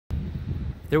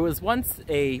There was once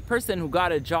a person who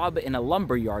got a job in a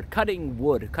lumber yard, cutting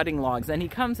wood, cutting logs, and he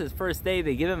comes his first day.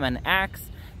 They give him an axe,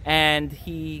 and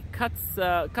he cuts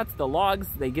the logs.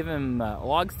 They give him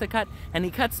logs to cut, and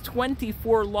he cuts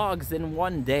 24 logs in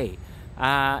one day.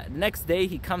 The next day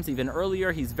he comes even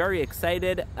earlier. He's very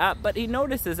excited, but he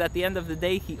notices at the end of the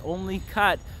day he only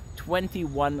cut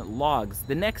 21 logs.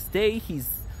 The next day he's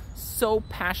so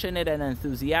passionate and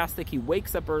enthusiastic. He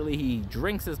wakes up early, he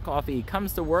drinks his coffee, he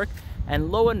comes to work,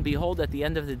 and lo and behold, at the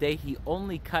end of the day he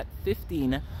only cut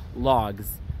 15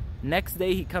 logs. Next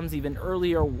day he comes even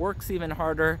earlier, works even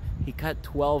harder, he cut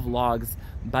 12 logs.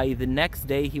 By the next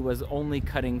day he was only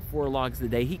cutting 4 logs a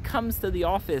day. He comes to the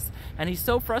office and he's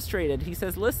so frustrated. He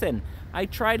says, listen, I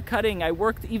tried cutting, I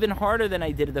worked even harder than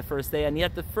I did the first day, and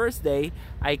yet the first day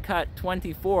I cut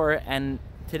 24 and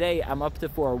today I'm up to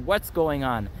 4. What's going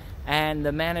on? And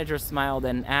the manager smiled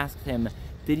and asked him,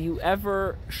 did you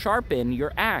ever sharpen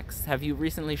your axe? Have you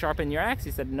recently sharpened your axe?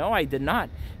 He said, no, I did not.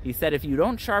 He said, if you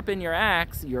don't sharpen your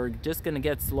axe, you're just going to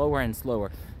get slower and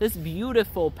slower. This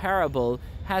beautiful parable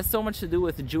has so much to do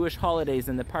with the Jewish holidays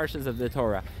and the parshas of the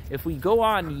Torah. If we go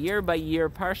on year by year,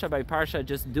 parsha by parsha,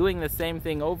 just doing the same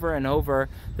thing over and over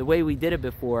the way we did it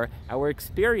before, our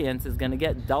experience is going to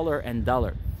get duller and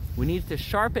duller. We need to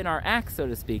sharpen our axe, so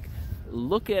to speak.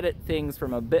 Look at things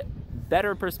from a bit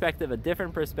better perspective, a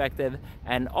different perspective,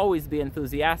 and always be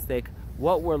enthusiastic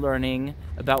about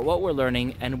what we're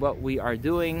learning and what we are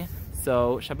doing.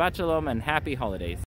 So Shabbat Shalom and happy holidays.